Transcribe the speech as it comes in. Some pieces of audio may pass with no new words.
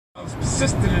I was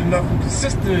persistent enough and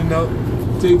consistent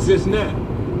enough to exist now.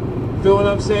 Feel what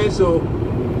I'm saying? So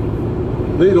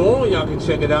later on, y'all can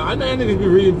check it out. I know niggas be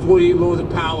reading 48 Laws of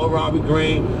Power, Robert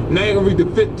Greene. Now you gonna read the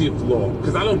 50th law,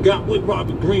 because I done got with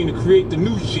Robert Greene to create the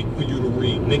new shit for you to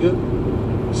read, nigga.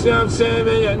 See what I'm saying,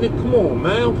 man? Yeah, nigga, come on,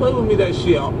 man. Don't play with me that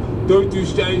shit. 33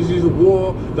 Strategies of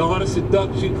War, The Art of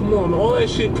Seduction. Come on, man. All that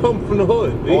shit come from the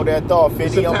hood, man. Hold that thought,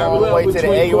 50. I'm on the way to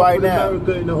the A right now.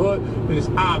 America in the hood, and it's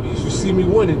obvious. You see me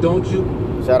winning, don't you?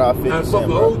 Shout out 50 and Cent,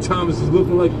 fucking old timers is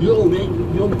looking like, yo,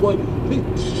 man, young boy,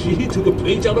 he took a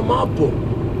page out of my book.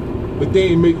 But they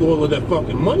ain't make all of that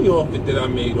fucking money off it that I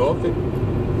made off it.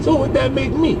 So what that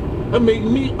make me? That make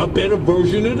me a better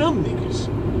version of them niggas.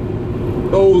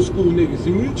 Old school niggas.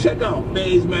 And when you check out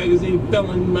Phase Magazine,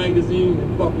 Felon Magazine,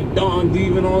 and fucking Don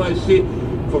Diva and all that shit,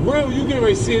 for real, you getting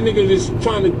ready to see a nigga just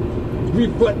trying to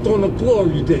reflect on the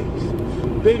glory days.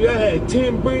 Baby, I had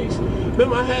 10 bricks.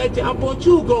 Remember I bought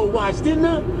you a gold watch, didn't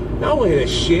I? I don't hear that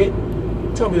shit.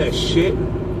 Tell me that shit.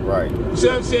 Right. See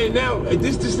what I'm saying? Now,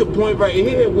 this is the point right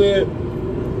here where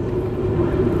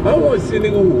I don't want to see a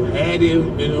nigga who had it,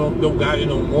 you know, don't got it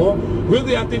no more.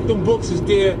 Really, I think them books is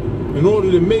there in order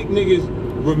to make niggas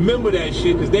remember that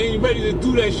shit, because they ain't ready to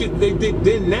do that shit they did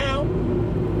then now.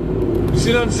 You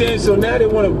see what I'm saying? So now they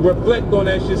want to reflect on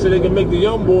that shit so they can make the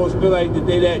young boys feel like that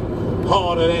they that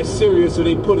hard or that serious, so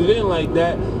they put it in like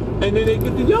that, and then they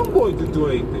get the young boys to do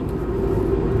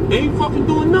anything. They ain't fucking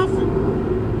doing nothing.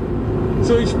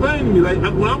 So explain to me, like,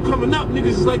 when I'm coming up, niggas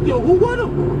is like, yo, who with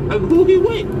him? Like, who he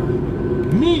with?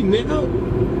 Me,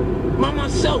 nigga. By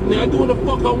myself, nigga. I do what the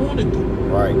fuck I want to do.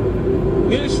 Right.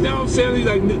 You understand what I'm saying?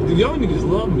 Like, the young niggas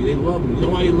love me. They love me. You know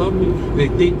why they love me? They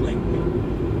think like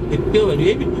me. They feel like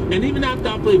me. And even after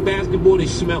I play basketball, they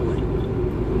smell like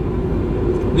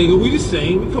me. Nigga, we the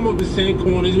same. We come up the same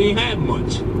corners. We ain't have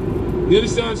much. You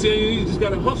understand what I'm saying? You just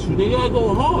gotta hustle. Nigga, you gotta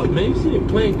go hard, man. You see them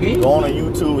playing games. Go on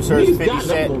YouTube, search 50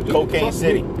 Cent, Cocaine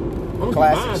City.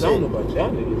 Classic shit. I don't know about y'all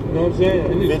niggas. You know what I'm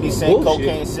saying? 50 Cent,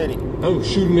 Cocaine City. I don't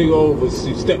shoot a nigga over,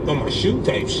 stepped on my shoe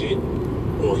type shit.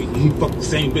 Or he fucked the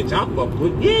same bitch I fucked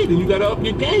with. Yeah, then you gotta up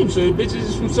your game so the bitches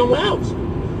is from somewhere else.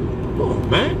 Come on,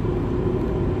 man.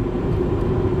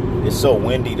 It's so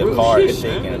windy, the car is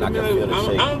shaking, and I can feel the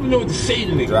shaking. I don't even know what to say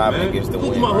to niggas, driving man. against the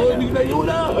Look wind at my right hood, now. nigga, like, yo, what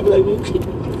up? I be like, well, get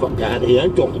the fuck out of here. I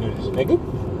ain't talking to this nigga.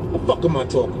 What the fuck am I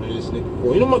talking to this nigga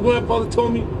for? You know what my grandfather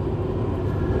told me?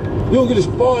 You don't get as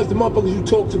far as the motherfuckers you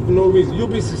talk to for no reason. You'll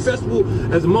be successful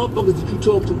as the motherfuckers that you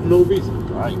talk to for no reason.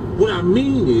 Right. What I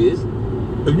mean is,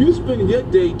 if you spending your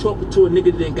day talking to a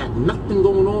nigga that ain't got nothing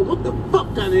going on, what the fuck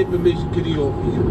kind of information could he offer you?